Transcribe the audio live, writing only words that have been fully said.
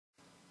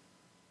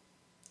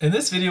In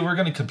this video, we're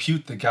going to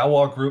compute the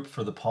Galois group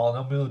for the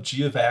polynomial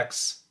g of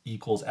x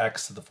equals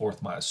x to the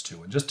fourth minus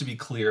 2. And just to be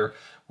clear,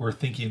 we're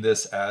thinking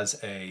this as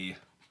a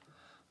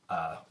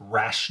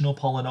rational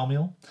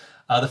polynomial.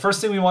 The first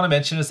thing we want to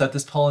mention is that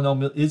this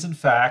polynomial is in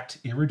fact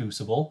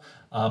irreducible.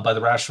 By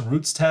the rational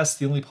roots test,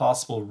 the only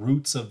possible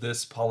roots of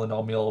this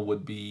polynomial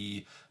would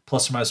be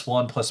plus or minus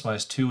 1, plus or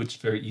minus 2, which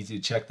is very easy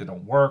to check. They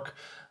don't work.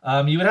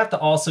 You would have to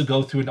also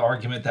go through an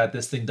argument that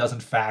this thing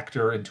doesn't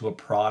factor into a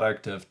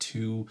product of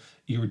two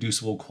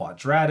irreducible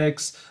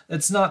quadratics.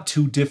 It's not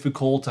too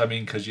difficult,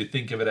 because you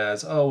think of it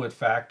as, oh, it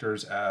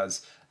factors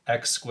as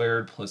x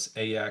squared plus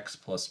ax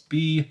plus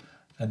b,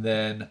 and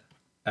then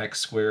x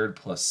squared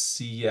plus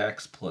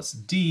cx plus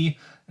d,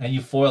 and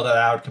you FOIL that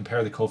out,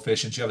 compare the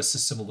coefficients, you have a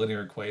system of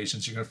linear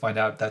equations, you're going to find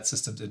out that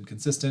system's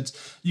inconsistent.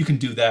 You can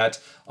do that.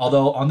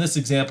 Although on this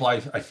example, I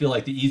feel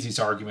like the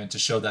easiest argument to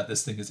show that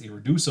this thing is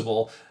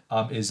irreducible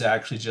is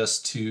actually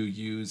just to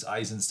use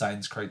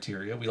Eisenstein's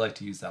criteria. We like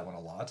to use that one a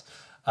lot.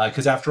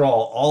 Because after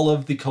all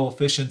of the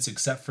coefficients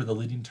except for the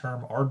leading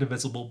term are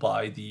divisible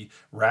by the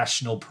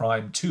rational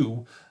prime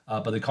 2,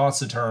 but the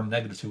constant term,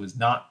 negative 2, is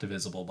not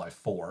divisible by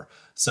 4.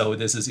 So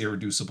this is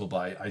irreducible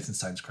by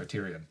Eisenstein's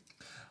criterion.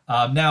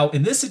 Now,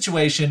 in this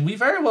situation, we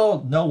very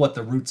well know what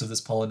the roots of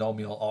this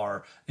polynomial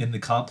are in the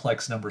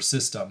complex number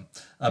system.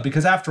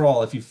 Because after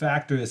all, if you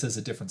factor this as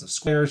a difference of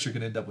squares, you're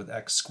going to end up with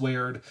x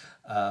squared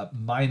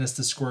minus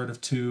the square root of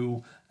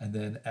 2, and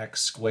then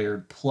x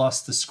squared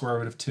plus the square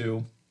root of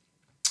 2.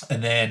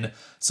 And then,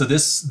 so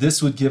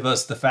this would give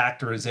us the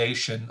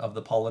factorization of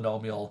the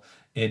polynomial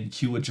in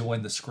q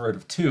adjoin the square root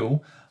of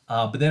 2.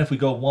 But then if we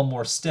go one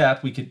more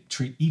step, we could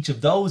treat each of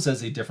those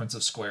as a difference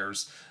of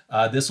squares.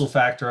 This will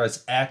factor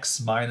as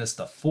x minus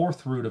the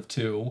fourth root of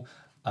 2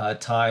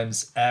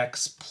 times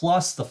x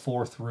plus the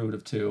fourth root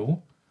of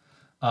 2.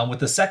 With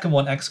the second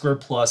one, x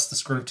squared plus the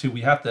square root of 2,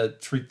 we have to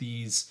treat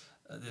these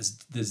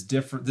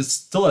this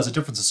still has a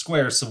difference of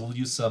squares, so we'll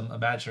use some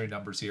imaginary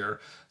numbers here.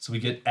 So we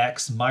get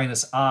x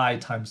minus I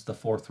times the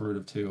fourth root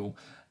of 2,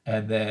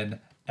 and then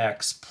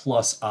x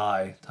plus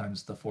I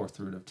times the fourth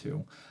root of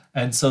 2.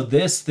 And so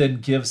this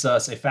then gives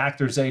us a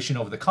factorization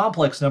over the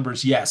complex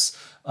numbers, yes,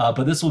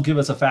 but this will give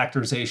us a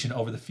factorization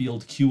over the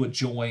field q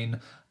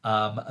adjoin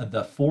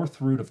the fourth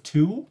root of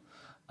 2,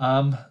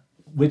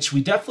 which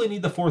we definitely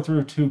need the fourth root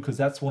of 2 because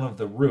that's one of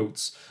the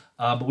roots.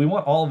 But we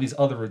want all of these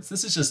other roots.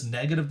 This is just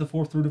negative the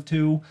fourth root of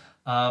 2.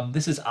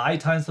 This is I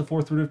times the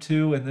fourth root of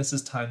 2, and this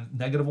is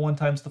negative 1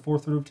 times the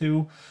fourth root of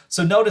 2.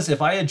 So notice if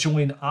I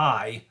adjoin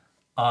I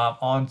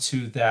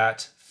onto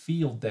that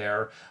field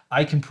there,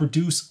 I can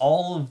produce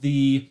all of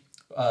the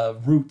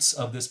roots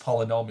of this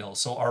polynomial.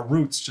 So our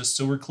roots, just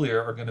so we're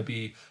clear, are going to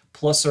be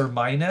plus or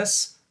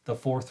minus the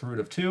fourth root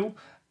of 2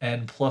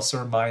 and plus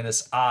or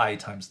minus I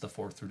times the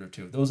fourth root of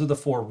 2. Those are the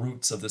four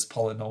roots of this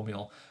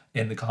polynomial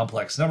in the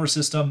complex number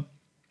system,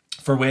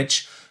 for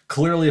which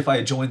clearly if I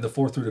adjoin the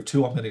fourth root of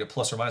 2, I'm going to get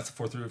plus or minus the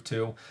fourth root of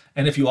 2.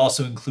 And if you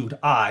also include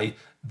I,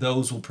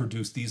 those will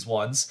produce these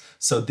ones.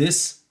 So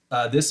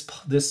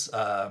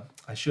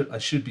I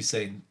should be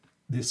saying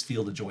this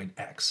field adjoin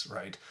x,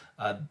 right?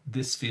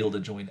 This field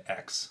adjoin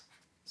x.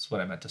 That's what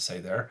I meant to say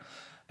there.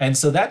 And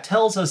so that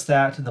tells us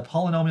that the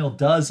polynomial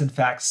does in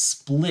fact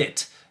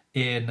split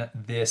in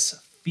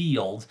this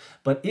field,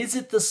 but is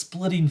it the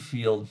splitting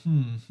field?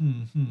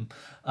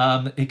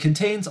 It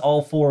contains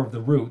all four of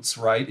the roots,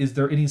 right? Is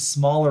there any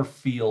smaller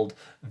field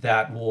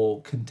that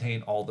will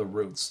contain all the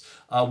roots?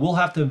 We'll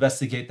have to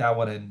investigate that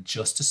one in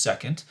just a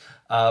second,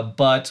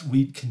 but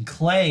we can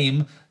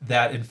claim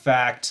that in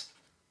fact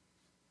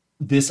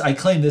I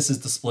claim this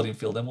is the splitting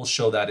field, and we'll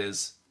show that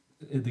is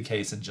the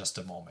case in just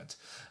a moment.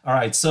 All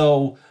right,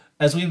 so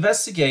as we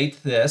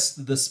investigate this,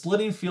 the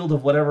splitting field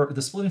for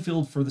this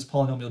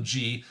polynomial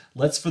g,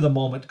 let's for the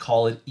moment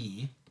call it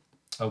E,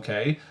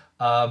 okay?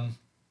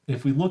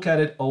 If we look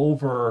at it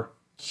over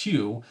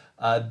Q,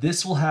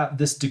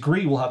 this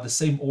degree will have the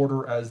same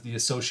order as the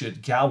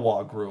associate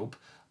Galois group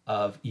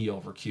of E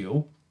over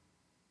Q,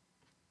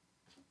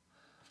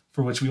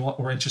 for which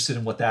we're interested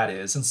in what that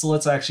is. And so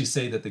let's actually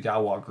say that the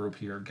Galois group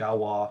here,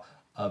 Galois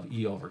of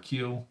E over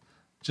Q,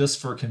 just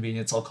for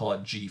convenience, I'll call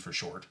it G for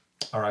short.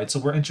 All right, so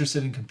we're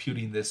interested in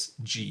computing this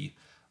G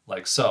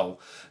like so.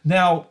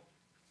 Now,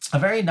 a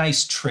very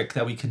nice trick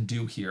that we can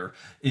do here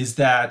is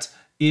that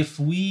if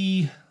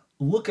we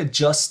look at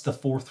just the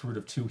fourth root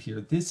of 2 here,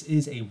 this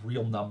is a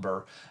real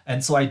number.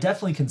 And so I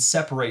definitely can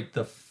separate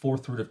the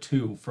fourth root of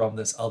 2 from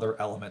this other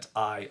element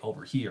I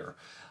over here.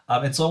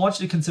 And so I want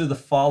you to consider the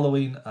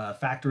following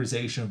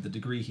factorization of the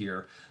degree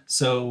here.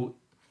 So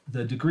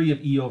the degree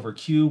of E over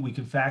Q, we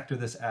can factor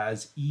this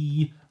as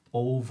E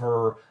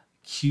over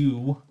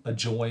Q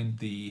adjoin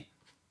the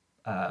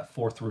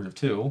fourth root of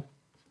 2,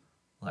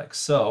 like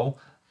so.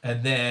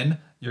 And then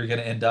you're going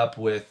to end up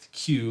with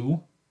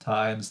Q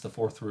times the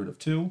fourth root of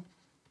 2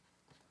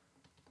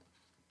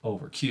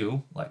 over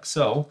Q, like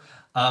so.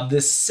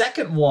 This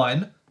second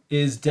one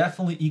is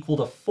definitely equal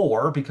to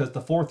 4 because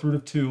the fourth root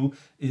of 2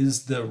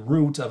 is the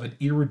root of an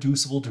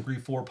irreducible degree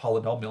 4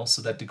 polynomial,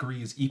 so that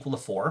degree is equal to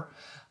 4.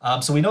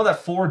 So we know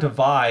that 4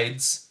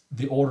 divides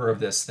the order of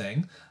this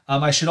thing.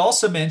 I should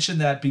also mention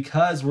that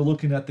because we're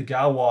looking at the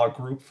Galois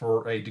group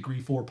for a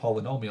degree 4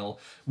 polynomial,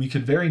 we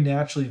can very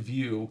naturally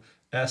view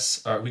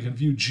we can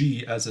view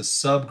G as a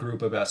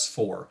subgroup of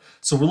S4.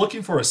 So we're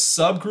looking for a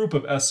subgroup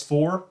of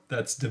S4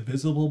 that's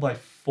divisible by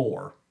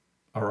 4.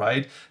 All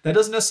right, that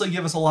doesn't necessarily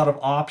give us a lot of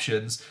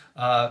options.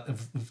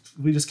 If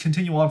we just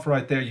continue on from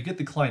right there, you get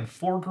the Klein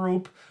 4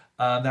 group.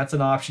 That's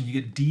an option. You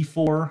get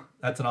D4.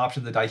 That's an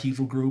option, the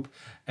dihedral group.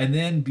 And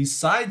then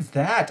besides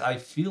that, I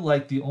feel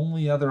like the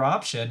only other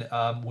option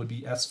would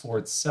be S4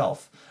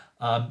 itself.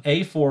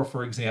 A4,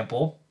 for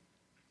example,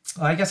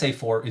 I guess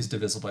A4 is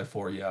divisible by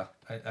 4. Yeah,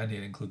 I need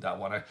to include that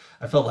one.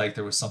 I felt like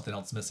there was something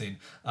else missing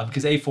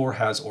because A4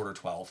 has order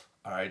 12.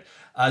 All right.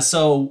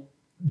 So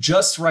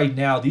just right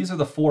now, these are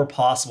the 4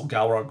 possible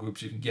Galois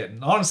groups you can get.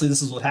 And honestly,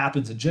 this is what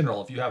happens in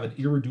general. If you have an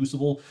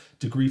irreducible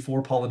degree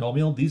 4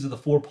 polynomial, these are the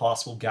 4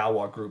 possible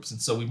Galois groups. And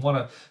so we want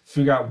to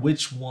figure out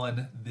which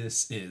one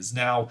this is.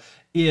 Now,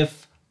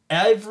 if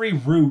every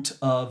root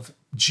of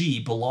G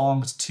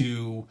belongs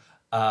to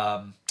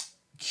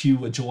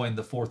Q adjoin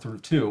the 4th root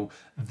of 2,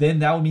 then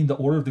that would mean the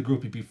order of the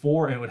group would be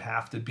 4, and it would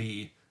have to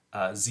be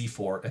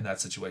Z4 in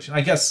that situation. I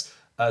guess,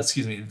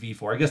 excuse me,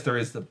 V4. I guess there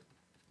is the...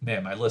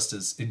 Man, my list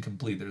is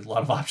incomplete. There's a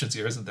lot of options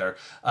here, isn't there?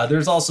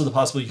 There's also the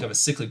possibility you can have a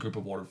cyclic group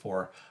of order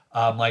 4.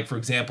 Like, for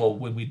example,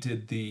 when we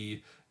did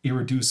the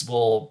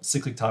irreducible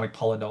cyclic tonic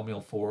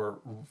polynomial for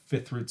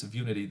 5th roots of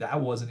unity, that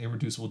was an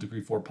irreducible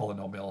degree 4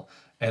 polynomial,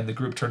 and the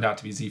group turned out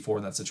to be Z4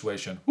 in that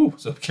situation. Whew,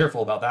 so be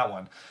careful about that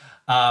one.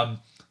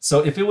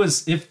 So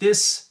if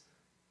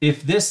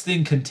this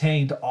thing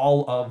contained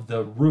all of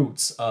the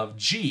roots of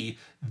G,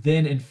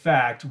 then in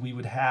fact we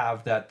would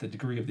have that the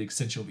degree of the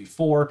extension would be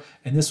 4,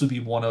 and this would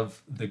be one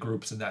of the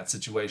groups in that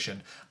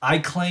situation. I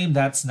claim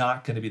that's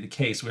not going to be the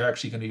case. We're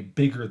actually going to be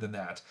bigger than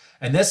that.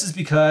 And this is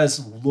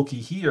because,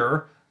 looky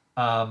here,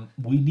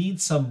 we need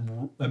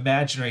some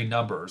imaginary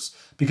numbers.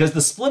 Because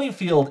the splitting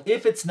field,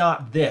 if it's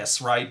not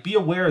this, right, be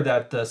aware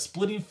that the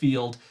splitting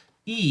field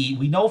E,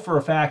 we know for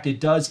a fact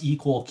it does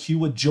equal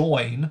Q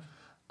adjoin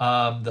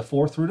the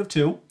 4th root of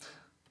 2.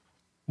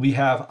 We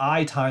have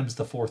I times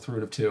the 4th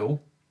root of 2.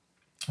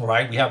 All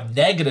right, we have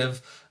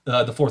negative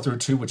the 4th root of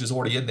 2, which is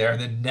already in there, and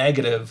then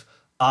negative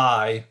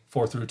I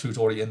 4th root of 2 is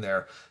already in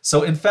there.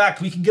 So in fact,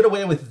 we can get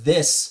away with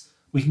this.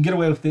 We can get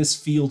away with this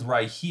field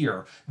right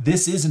here.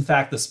 This is in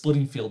fact the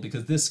splitting field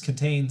because this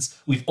contains,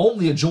 we've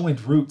only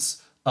adjoined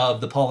roots of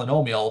the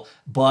polynomial,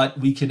 but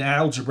we can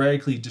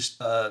algebraically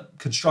just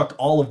construct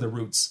all of the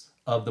roots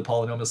of the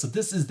polynomial. So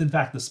this is in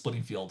fact the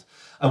splitting field.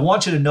 I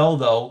want you to know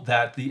though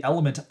that the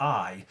element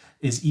I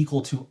is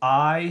equal to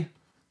I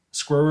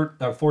square root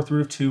 4th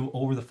root of 2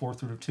 over the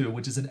 4th root of 2,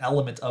 which is an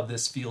element of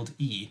this field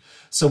E.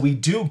 So we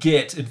do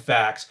get, in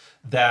fact,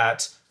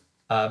 that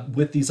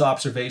with these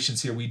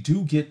observations here, we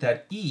do get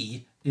that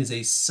E is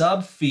a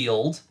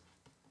subfield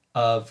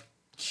of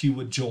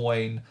Q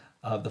adjoin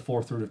the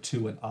 4th root of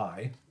 2 and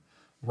I,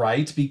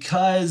 right?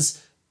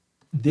 Because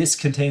this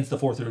contains the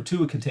 4th root of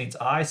 2, it contains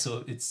I,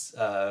 so it's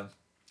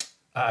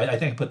I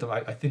think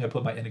I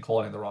put my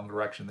inequality in the wrong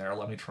direction there.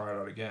 Let me try it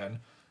out again.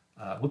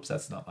 Whoops,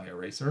 that's not my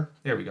eraser.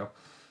 There we go.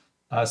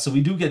 So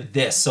we do get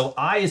this. So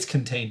I is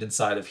contained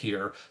inside of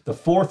here. The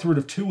 4th root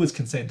of 2 is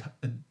contained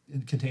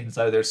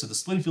inside of there, so the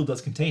splitting field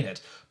does contain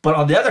it. But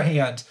on the other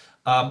hand,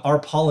 our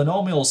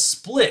polynomial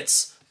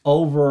splits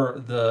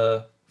over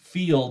the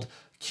field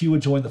Q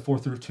adjoin the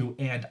 4th root of 2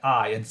 and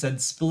I. And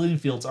since splitting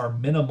fields are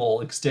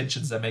minimal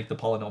extensions that make the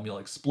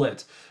polynomial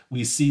split,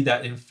 we see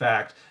that in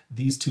fact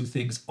these two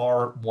things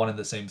are one and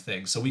the same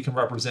thing. So we can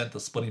represent the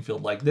splitting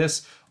field like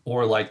this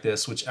or like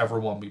this, whichever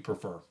one we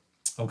prefer.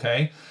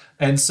 Okay,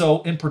 and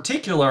so in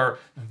particular,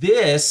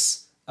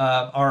 this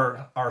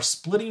our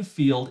splitting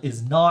field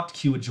is not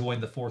Q adjoin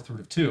the 4th root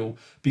of 2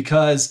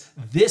 because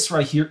this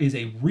right here is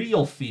a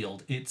real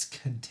field. It's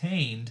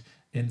contained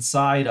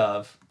inside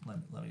of,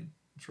 let me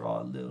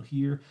draw a little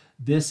here.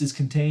 This is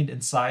contained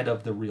inside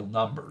of the real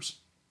numbers.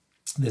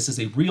 This is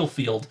a real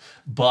field,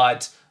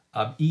 but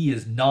E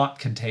is not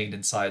contained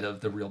inside of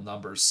the real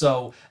numbers.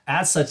 So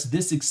as such,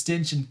 this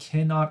extension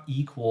cannot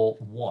equal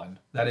 1.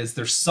 That is,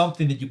 there's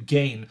something that you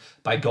gain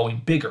by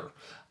going bigger.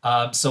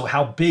 So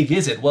how big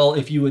is it? Well,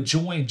 if you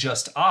adjoin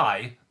just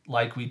I,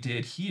 like we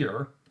did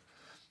here,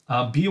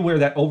 be aware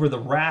that over the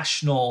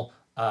rational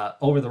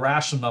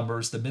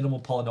numbers, the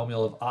minimal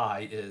polynomial of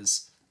I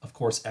is, of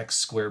course, x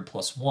squared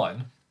plus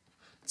 1.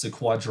 It's a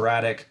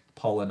quadratic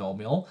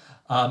polynomial.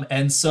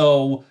 And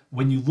so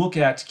when you look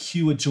at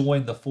Q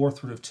adjoin the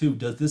 4th root of 2,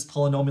 does this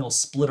polynomial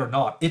split or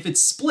not? If it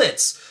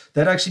splits,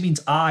 that actually means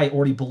I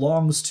already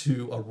belongs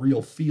to a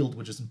real field,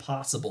 which is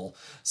impossible.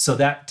 So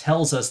that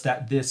tells us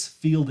that this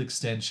field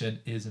extension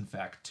is in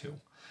fact 2.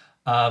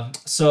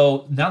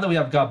 So now that we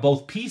have got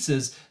both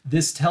pieces,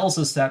 this tells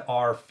us that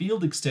our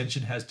field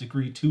extension has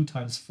degree 2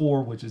 times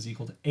 4, which is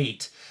equal to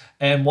 8.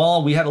 And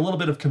while we had a little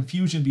bit of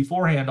confusion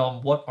beforehand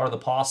on what are the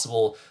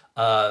possible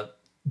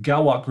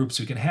Galois groups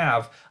we can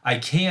have, I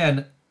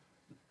can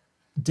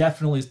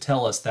definitely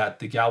tell us that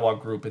the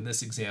Galois group in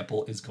this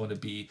example is going to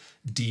be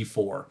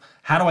D4.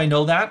 How do I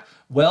know that?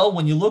 Well,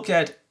 when you look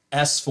at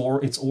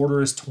S4, its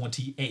order is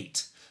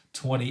 28.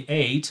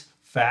 28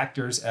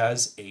 factors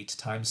as 8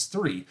 times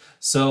 3.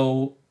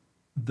 So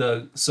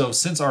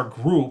since our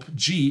group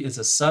G is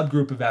a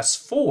subgroup of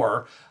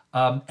S4,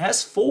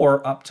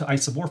 S4 up to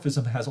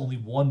isomorphism has only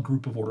one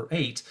group of order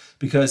 8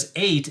 because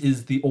 8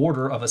 is the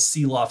order of a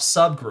Celoff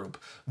subgroup,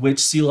 which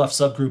Celoff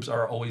subgroups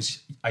are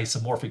always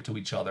isomorphic to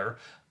each other.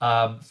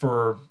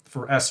 For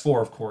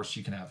S4, of course,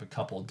 you can have a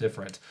couple of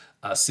different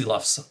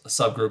Celoff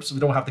subgroups. We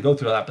don't have to go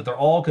through that, but they're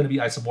all going to be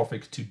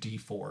isomorphic to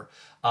D4.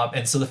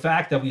 And so the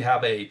fact that we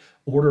have a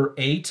order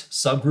 8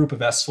 subgroup of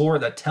S4,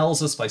 that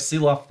tells us by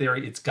Celoff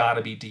theory it's got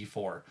to be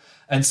D4.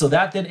 And so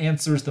that then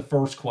answers the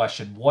first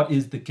question. What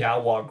is the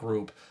Galois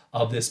group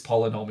of this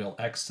polynomial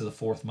x to the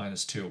 4th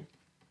minus 2?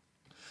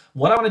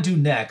 What I want to do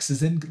next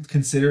is then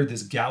consider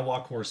this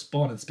Galois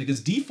correspondence,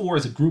 because D4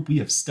 is a group we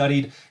have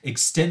studied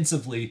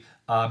extensively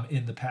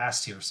in the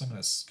past here. So I'm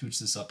going to scooch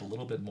this up a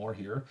little bit more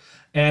here.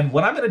 And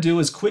what I'm going to do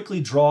is quickly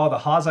draw the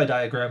Hasse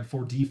diagram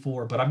for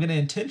D4, but I'm going to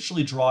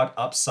intentionally draw it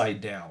upside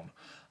down.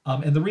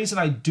 And the reason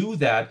I do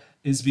that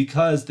is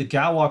because the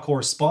Galois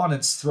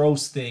correspondence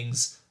throws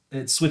things,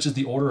 it switches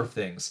the order of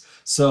things.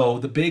 So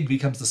the big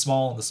becomes the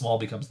small and the small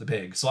becomes the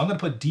big. So I'm going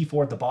to put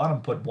D4 at the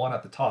bottom, put 1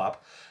 at the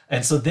top.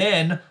 And so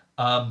then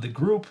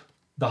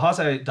the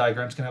Hasse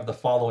diagram is going to have the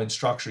following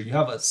structure. You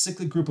have a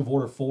cyclic group of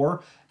order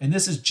 4, and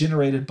this is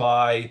generated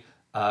by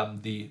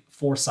the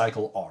 4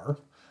 cycle R.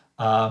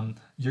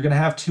 You're going to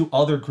have 2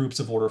 other groups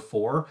of order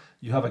 4.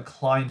 You have a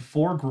Klein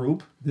 4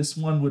 group. This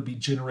one would be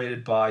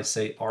generated by,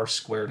 say, R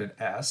squared and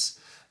S.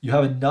 You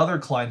have another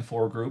Klein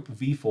 4 group,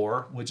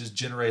 V4, which is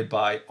generated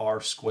by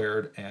R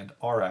squared and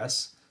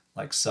RS,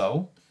 like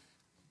so.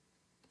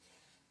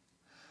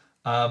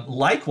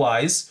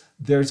 Likewise,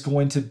 there's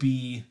going to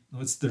be,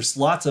 there's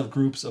lots of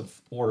groups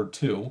of order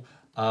 2.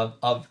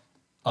 Of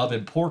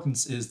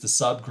importance is the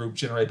subgroup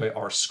generated by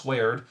R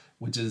squared,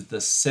 which is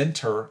the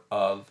center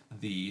of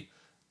the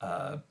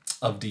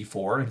of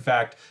D4. In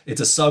fact,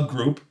 it's a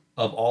subgroup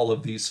of all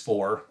of these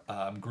 4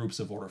 groups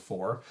of order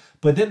 4.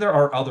 But then there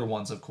are other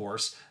ones, of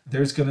course.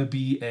 There's going to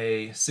be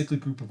a cyclic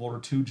group of order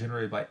 2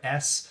 generated by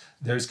S.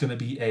 There's going to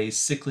be a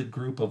cyclic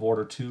group of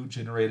order 2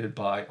 generated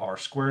by R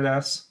squared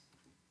S.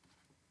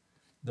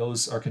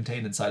 Those are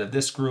contained inside of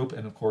this group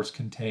and, of course,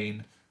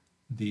 contain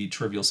the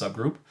trivial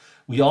subgroup.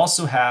 We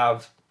also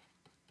have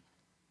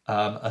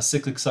a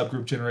cyclic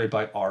subgroup generated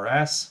by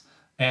RS,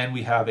 and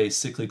we have a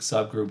cyclic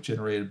subgroup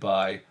generated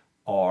by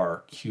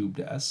R cubed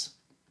S.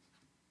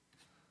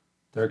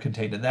 They're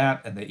contained in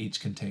that, and they each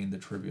contain the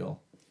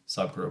trivial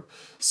subgroup.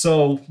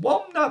 So,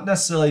 while not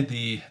necessarily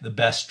the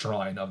best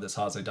drawing of this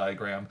Hasse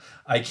diagram,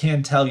 I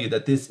can tell you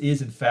that this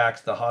is, in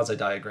fact, the Hasse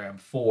diagram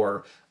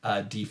for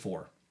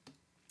D4.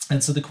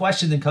 And so the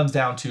question then comes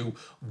down to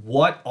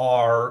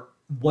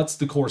what's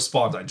the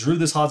correspondence? I drew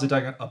this Hasse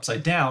diagram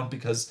upside down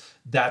because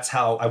that's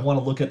how I want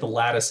to look at the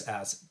lattice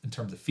as in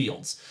terms of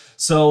fields.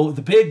 So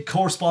the big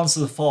corresponds to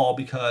the fall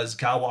because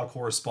Galois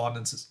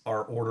correspondences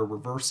are order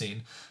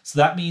reversing. So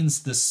that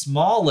means the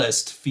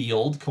smallest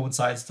field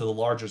coincides to the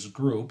largest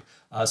group.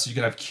 So you're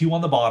going to have Q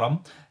on the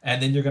bottom,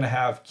 and then you're going to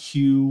have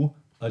Q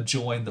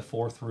adjoin the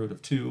 4th root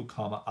of 2,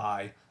 comma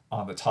I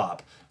on the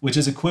top, which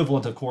is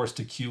equivalent, of course,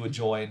 to Q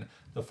adjoin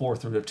the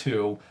 4th root of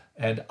 2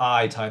 and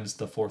I times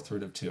the 4th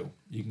root of 2.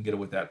 You can get it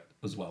with that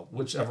as well,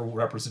 whichever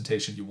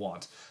representation you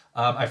want.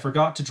 I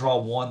forgot to draw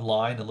one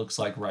line, it looks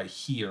like right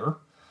here.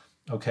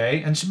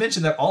 Okay, and should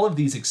mention that all of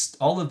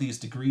these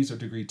degrees are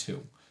degree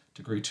 2.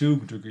 Degree 2,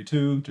 degree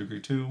 2,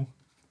 degree 2,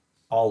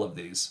 all of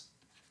these.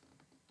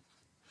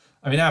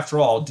 I mean, after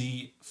all,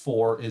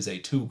 D4 is a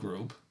 2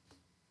 group.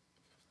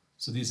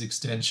 So these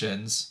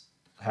extensions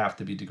have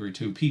to be degree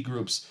 2. P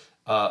groups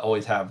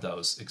always have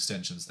those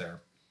extensions there.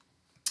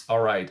 All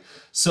right,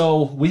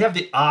 so we have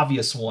the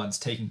obvious ones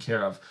taken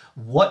care of.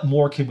 What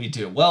more can we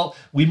do? Well,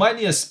 we might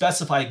need to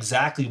specify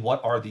exactly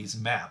what are these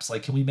maps.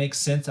 Like, can we make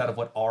sense out of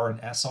what R and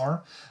S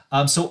are?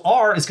 So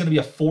R is going to be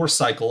a 4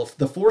 cycle.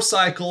 The 4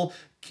 cycle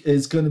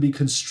is going to be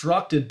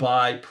constructed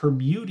by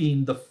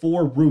permuting the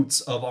 4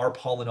 roots of our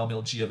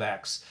polynomial g of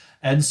x.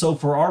 And so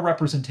for our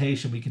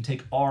representation, we can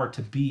take R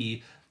to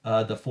be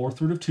the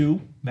 4th root of 2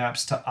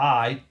 maps to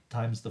I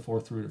times the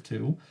 4th root of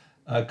 2,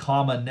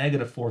 comma,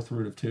 negative 4th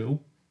root of 2,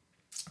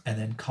 and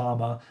then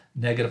comma,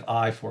 negative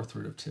I 4th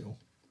root of 2,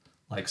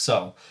 like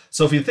so.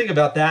 So if you think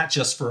about that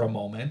just for a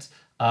moment,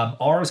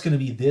 R is going to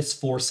be this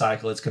 4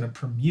 cycle. It's going to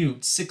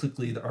permute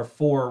cyclically our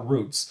 4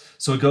 roots.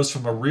 So it goes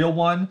from a real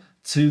one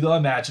to the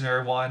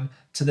imaginary one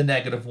to the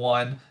negative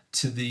one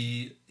to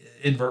the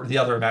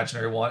other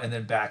imaginary one, and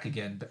then back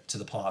again to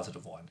the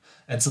positive one.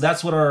 And so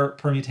that's what our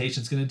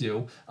permutation is going to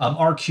do.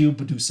 R cubed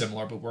would do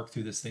similar, but work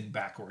through this thing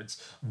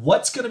backwards.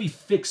 What's going to be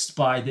fixed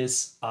by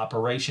this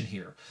operation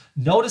here?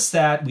 Notice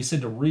that we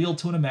send a real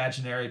to an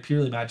imaginary,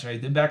 purely imaginary,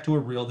 then back to a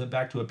real, then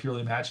back to a purely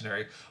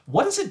imaginary.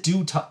 What does it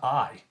do to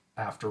I?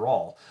 after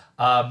all.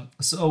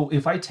 So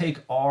if I take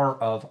r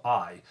of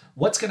I,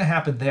 what's going to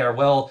happen there?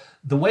 Well,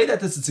 the way that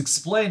this is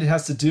explained, it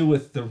has to do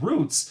with the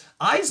roots.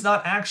 I is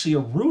not actually a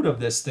root of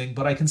this thing,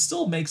 but I can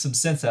still make some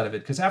sense out of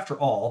it, because after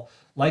all,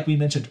 like we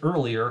mentioned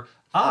earlier,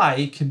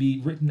 I can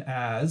be written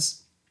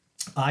as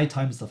I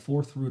times the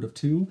fourth root of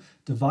 2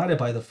 divided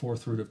by the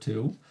fourth root of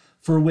 2,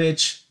 for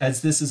which,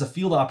 as this is a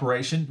field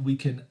operation, we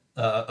can,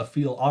 a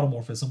field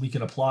automorphism, we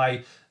can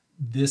apply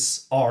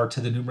this r to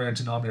the numerator and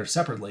denominator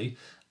separately.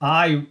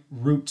 I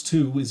root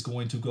 2 is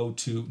going to go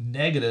to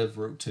negative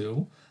root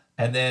 2,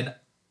 and then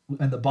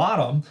in the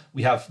bottom,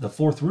 we have the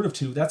fourth root of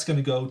 2. That's going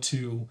to go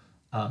to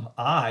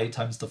I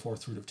times the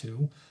fourth root of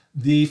 2.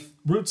 The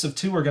roots of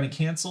 2 are going to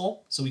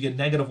cancel, so we get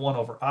negative 1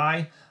 over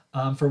I,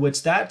 for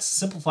which that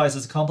simplifies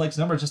as a complex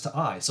number just to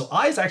I. So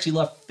I is actually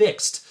left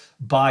fixed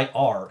by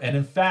R. And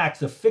in fact,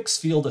 the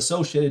fixed field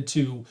associated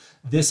to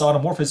this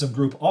automorphism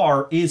group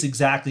R is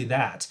exactly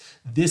that.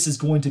 This is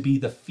going to be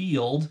the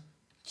field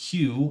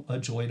Q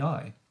adjoin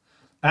I.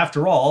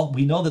 After all,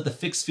 we know that the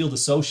fixed field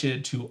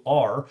associated to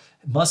R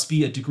must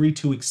be a degree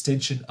 2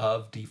 extension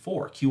of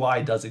D4.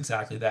 Qi does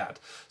exactly that.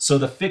 So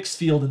the fixed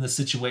field in this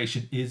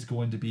situation is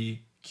going to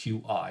be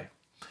Qi.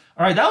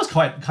 All right, that was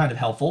kind of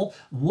helpful.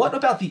 What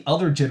about the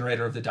other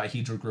generator of the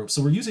dihedral group?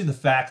 So we're using the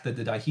fact that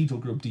the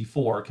dihedral group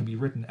D4 can be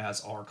written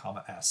as R,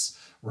 S,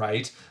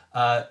 right?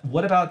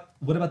 What about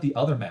the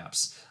other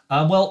maps?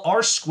 Well,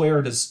 R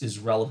squared is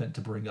relevant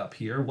to bring up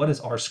here. What does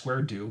R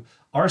squared do?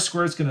 R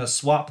squared is going to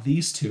swap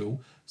these two,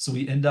 so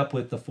we end up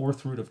with the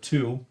fourth root of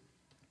 2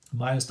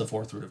 minus the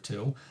fourth root of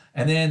 2.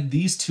 And then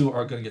these two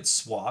are going to get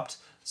swapped,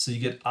 so you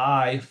get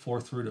I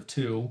fourth root of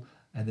 2,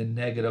 and then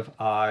negative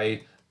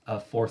I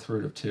fourth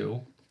root of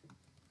 2.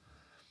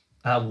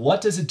 What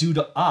does it do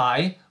to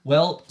I?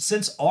 Well,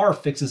 since R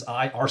fixes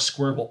I, R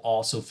squared will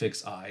also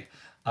fix I.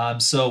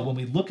 So when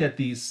we look at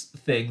these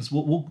things,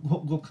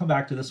 we'll come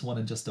back to this one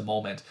in just a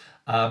moment,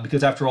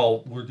 because after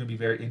all, we're going to be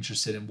very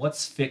interested in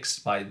what's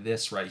fixed by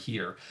this right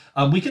here.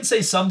 We can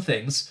say some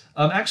things.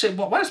 Actually,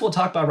 might as well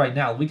talk about right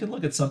now. We can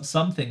look at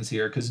some things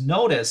here, because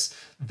notice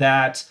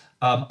that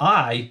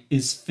I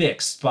is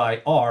fixed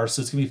by R,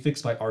 so it's going to be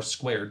fixed by R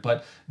squared.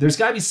 But there's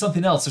got to be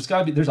something else.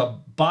 There's a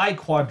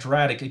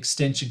biquadratic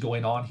extension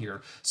going on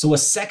here. So a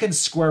second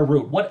square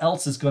root. What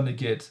else is going to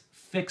get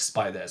fixed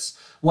by this?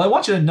 Well, I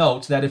want you to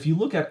note that if you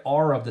look at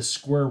R of the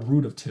square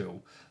root of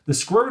 2, the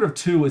square root of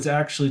 2 is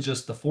actually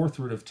just the fourth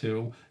root of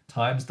 2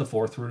 times the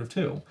fourth root of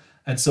 2.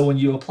 And so when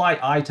you apply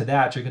I to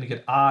that, you're going to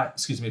get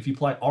if you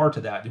apply R to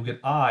that, you'll get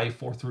I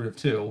fourth root of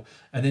 2,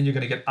 and then you're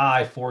going to get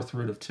I fourth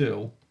root of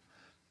 2.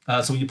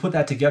 So when you put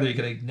that together, you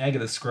get a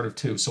negative square root of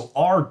 2. So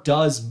R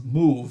does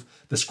move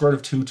the square root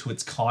of 2 to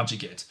its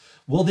conjugate.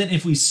 Well, then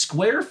if we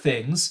square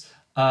things,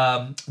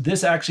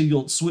 this actually,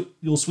 you'll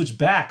switch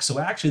back. So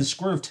actually the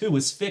square root of 2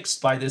 is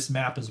fixed by this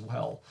map as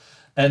well.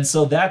 And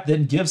so that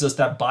then gives us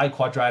that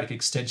biquadratic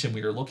extension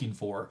we are looking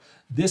for.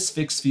 This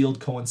fixed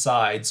field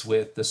coincides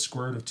with the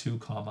square root of 2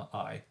 comma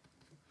I.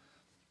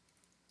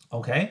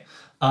 Okay,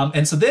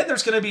 and so then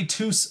there's going to be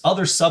two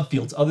other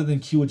subfields other than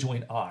Q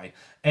adjoin I.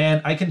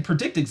 And I can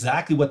predict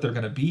exactly what they're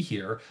going to be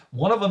here.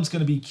 One of them is going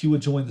to be Q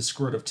adjoin the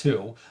square root of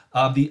 2.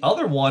 The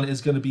other one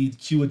is going to be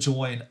Q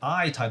adjoin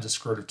I times the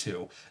square root of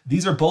 2.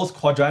 These are both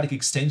quadratic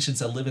extensions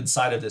that live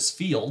inside of this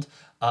field.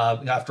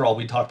 After all,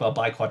 we talked about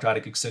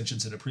biquadratic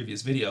extensions in a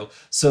previous video.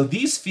 So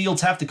these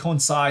fields have to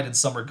coincide in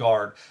some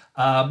regard.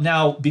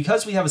 Now,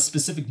 because we have a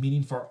specific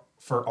meaning for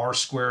R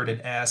squared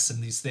and S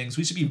and these things,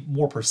 we should be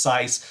more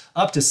precise.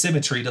 Up to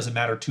symmetry doesn't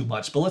matter too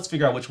much, but let's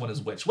figure out which one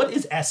is which. What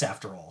is S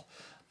after all?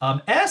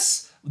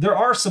 S, there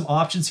are some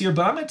options here,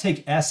 but I'm going to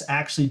take S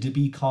actually to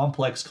be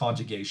complex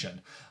conjugation.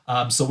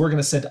 So we're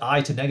going to send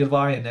I to negative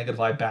I and negative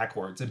I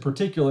backwards. In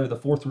particular, the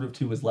fourth root of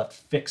 2 is left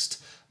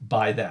fixed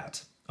by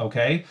that.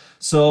 Okay,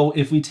 so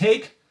if we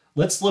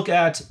let's look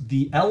at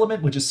the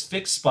element which is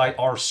fixed by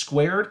R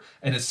squared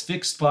and is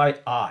fixed by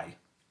I.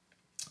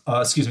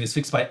 It's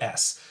fixed by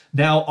S.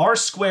 Now, R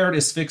squared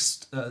is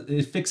fixed,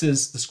 it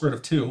fixes the square root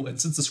of 2,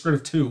 and since the square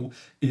root of 2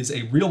 is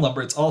a real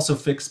number, it's also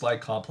fixed by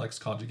complex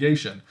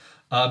conjugation.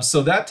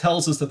 So that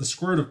tells us that the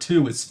square root of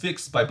 2 is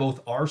fixed by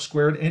both R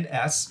squared and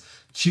S.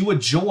 Q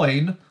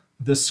adjoin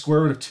the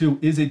square root of 2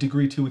 is a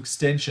degree 2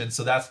 extension,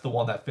 so that's the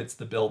one that fits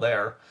the bill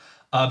there.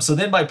 So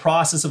then by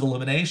process of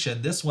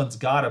elimination, this one's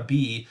got to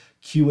be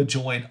Q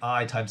adjoin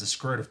I times the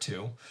square root of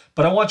 2.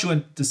 But I want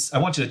you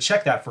to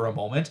check that for a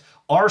moment.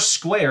 R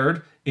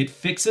squared, it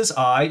fixes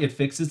I, it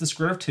fixes the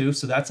square root of 2,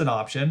 so that's an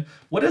option.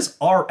 What does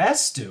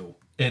RS do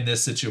in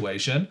this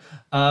situation?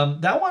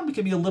 That one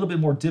can be a little bit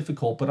more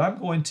difficult, but I'm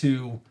going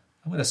to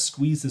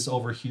squeeze this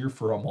over here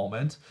for a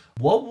moment.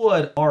 What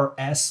would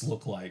RS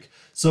look like?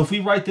 So if we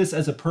write this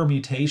as a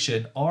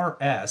permutation,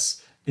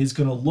 RS is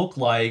going to look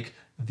like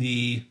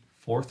the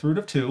fourth root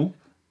of 2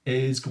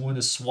 is going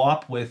to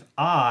swap with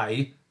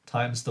I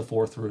times the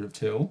fourth root of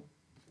 2.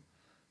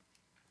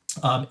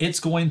 It's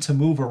going to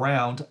move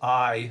around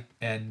I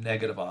and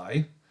negative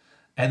I.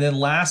 And then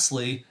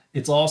lastly,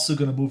 it's also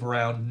going to move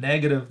around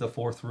negative the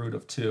fourth root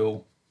of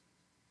 2.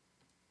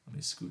 Let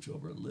me scooch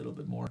over a little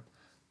bit more.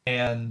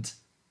 and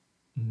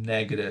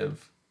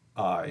negative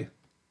I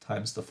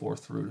times the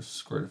fourth root of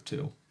square root of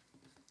 2.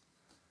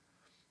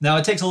 Now,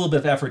 it takes a little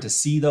bit of effort to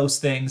see those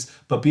things,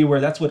 but be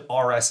aware that's what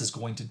RS is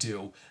going to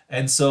do.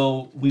 And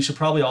so we should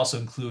probably also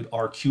include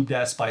R cubed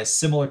S by a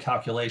similar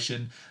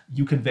calculation.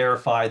 You can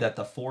verify that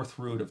the fourth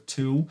root of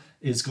 2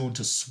 is going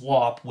to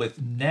swap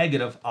with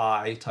negative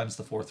I times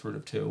the fourth root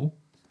of 2.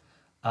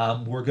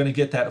 We're going to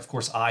get that, of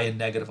course, I and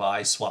negative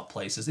I swap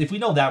places. If we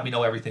know that, we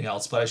know everything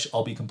else, but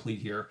I'll be complete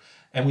here.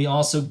 And we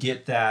also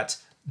get that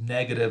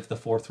negative the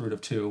fourth root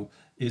of 2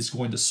 is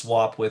going to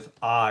swap with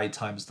I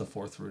times the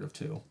fourth root of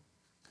 2.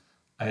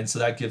 And so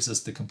that gives us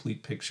the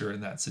complete picture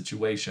in that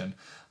situation.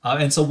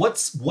 And so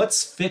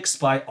what's fixed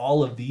by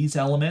all of these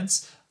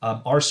elements?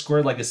 R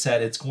squared, like I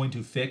said, it's going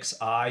to fix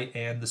I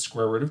and the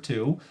square root of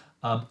 2.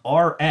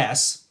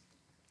 RS,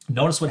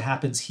 notice what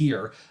happens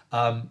here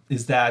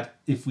is that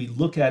if we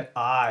look at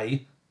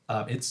I,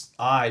 it's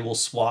I will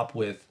swap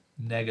with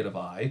negative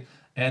I.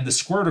 And the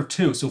square root of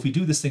 2, so if we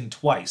do this thing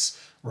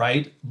twice,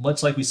 right,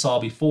 much like we saw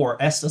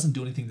before, S doesn't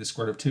do anything to the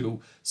square root of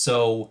 2.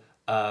 So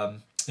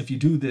if you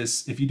do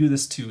this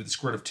to the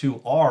square root of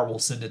 2, R will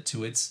send it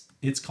to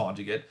its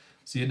conjugate.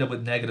 So you end up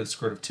with negative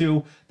square root of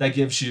 2. That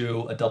gives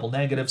you a double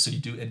negative, so you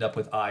do end up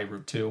with I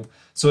root 2.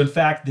 So in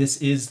fact,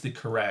 this is the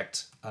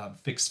correct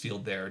fixed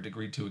field there,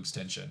 degree 2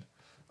 extension.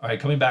 All right,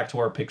 coming back to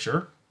our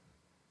picture.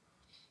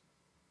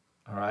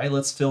 All right,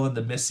 let's fill in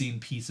the missing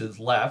pieces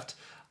left.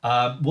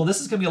 Well, this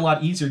is going to be a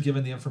lot easier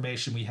given the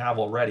information we have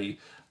already.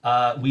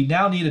 We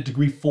now need a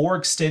degree 4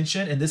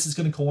 extension, and this is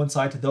going to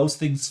coincide to those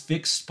things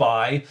fixed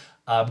by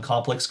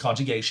complex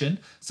conjugation.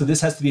 So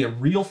this has to be a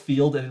real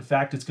field, and in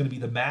fact, it's going to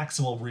be the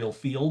maximal real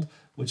field,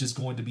 which is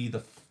going to be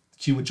the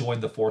Q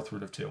adjoined the fourth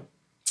root of 2.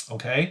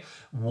 Okay,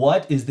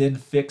 what is then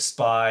fixed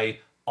by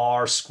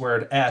R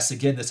squared S?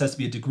 Again, this has to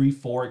be a degree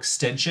 4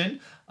 extension,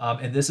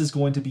 and this is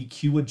going to be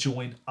Q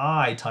adjoined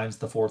I times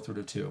the fourth root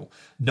of 2.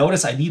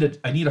 Notice I need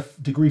a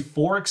degree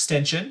 4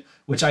 extension,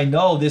 which I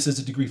know this is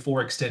a degree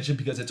 4 extension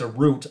because it's a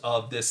root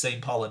of this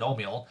same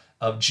polynomial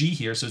of G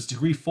here, so it's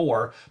degree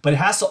 4, but it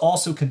has to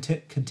also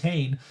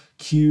contain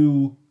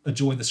Q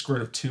adjoin the square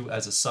root of 2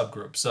 as a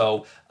subgroup.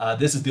 So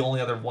this is the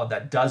only other one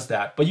that does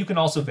that, but you can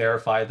also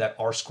verify that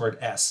R squared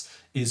S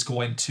is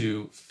going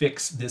to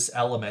fix this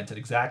element at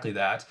exactly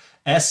that.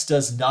 S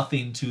does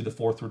nothing to the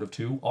fourth root of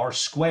 2. R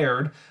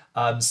squared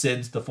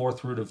sends the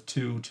fourth root of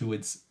 2 to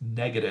its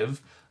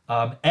negative.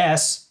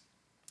 S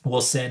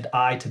will send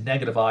I to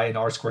negative I, and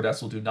R squared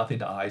S will do nothing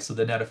to I, so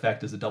the net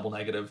effect is a double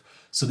negative.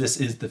 So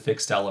this is the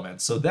fixed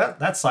element. So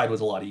that side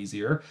was a lot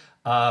easier.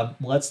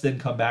 Let's then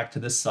come back to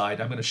this side.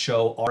 I'm going to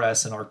show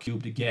RS and R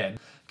cubed again,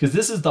 because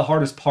this is the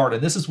hardest part,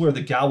 and this is where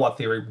the Galois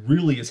theory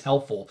really is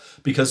helpful,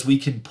 because we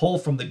can pull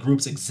from the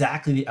groups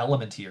exactly the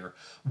element here.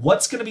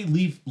 What's going to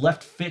be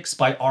left fixed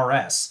by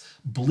RS?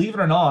 Believe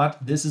it or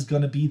not, this is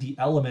going to be the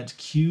element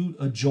Q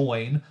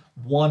adjoin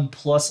 1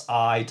 plus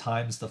I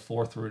times the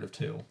fourth root of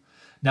 2.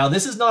 Now,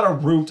 this is not a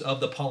root of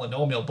the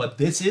polynomial, but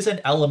this is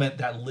an element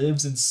that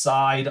lives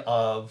inside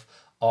of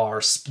our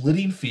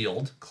splitting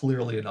field,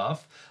 clearly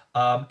enough.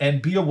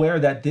 And be aware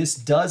that this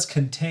does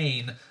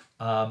contain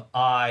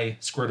I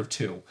square root of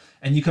 2.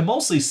 And you can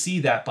mostly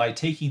see that by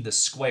taking the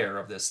square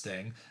of this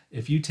thing.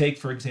 If you take,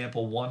 for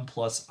example, 1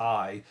 plus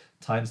I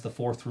times the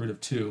fourth root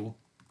of 2,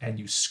 and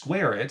you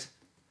square it,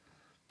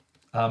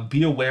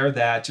 be aware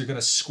that you're going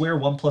to square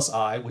 1 plus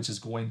I, which is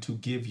going to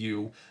give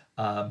you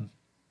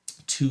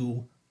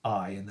 2I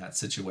in that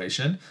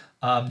situation.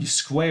 You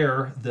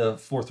square the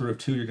fourth root of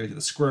 2, you're going to get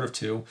the square root of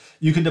 2.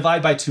 You can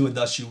divide by 2, and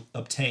thus you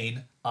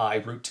obtain I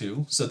root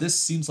 2. So this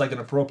seems like an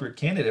appropriate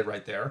candidate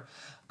right there.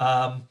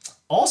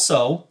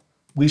 Also,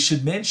 we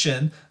should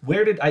mention,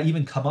 where did I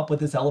even come up with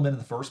this element in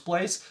the first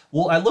place?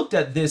 Well, I looked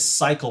at this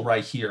cycle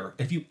right here.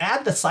 If you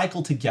add the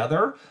cycle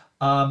together,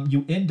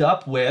 you end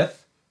up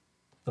with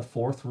the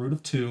fourth root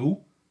of 2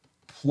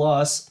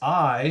 plus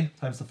I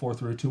times the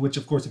fourth root of 2, which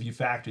of course if you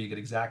factor, you get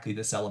exactly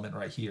this element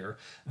right here.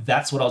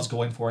 That's what I was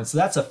going for. And so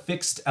that's a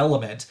fixed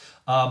element,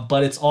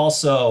 but it's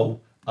also,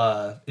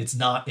 it's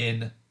not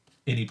in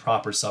any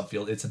proper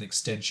subfield. It's an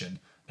extension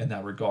in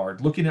that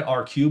regard. Looking at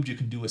R cubed, you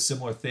can do a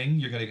similar thing.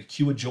 You're going to get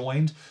Q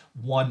adjoined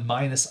 1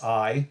 minus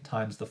I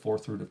times the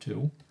fourth root of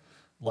 2,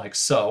 like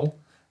so.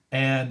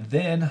 And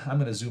then I'm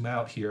going to zoom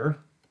out here.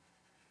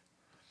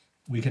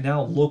 We can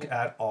now look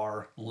at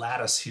our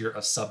lattice here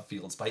of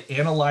subfields. By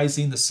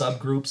analyzing the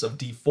subgroups of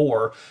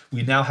D4,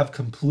 we now have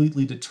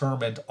completely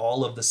determined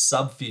all of the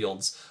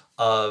subfields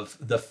of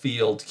the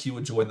field Q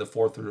adjoin the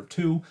fourth root of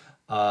 2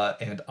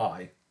 and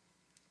I.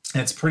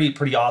 And it's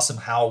pretty awesome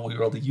how we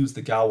were able to use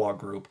the Galois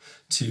group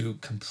to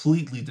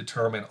completely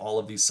determine all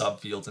of these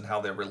subfields and how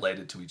they're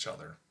related to each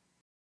other.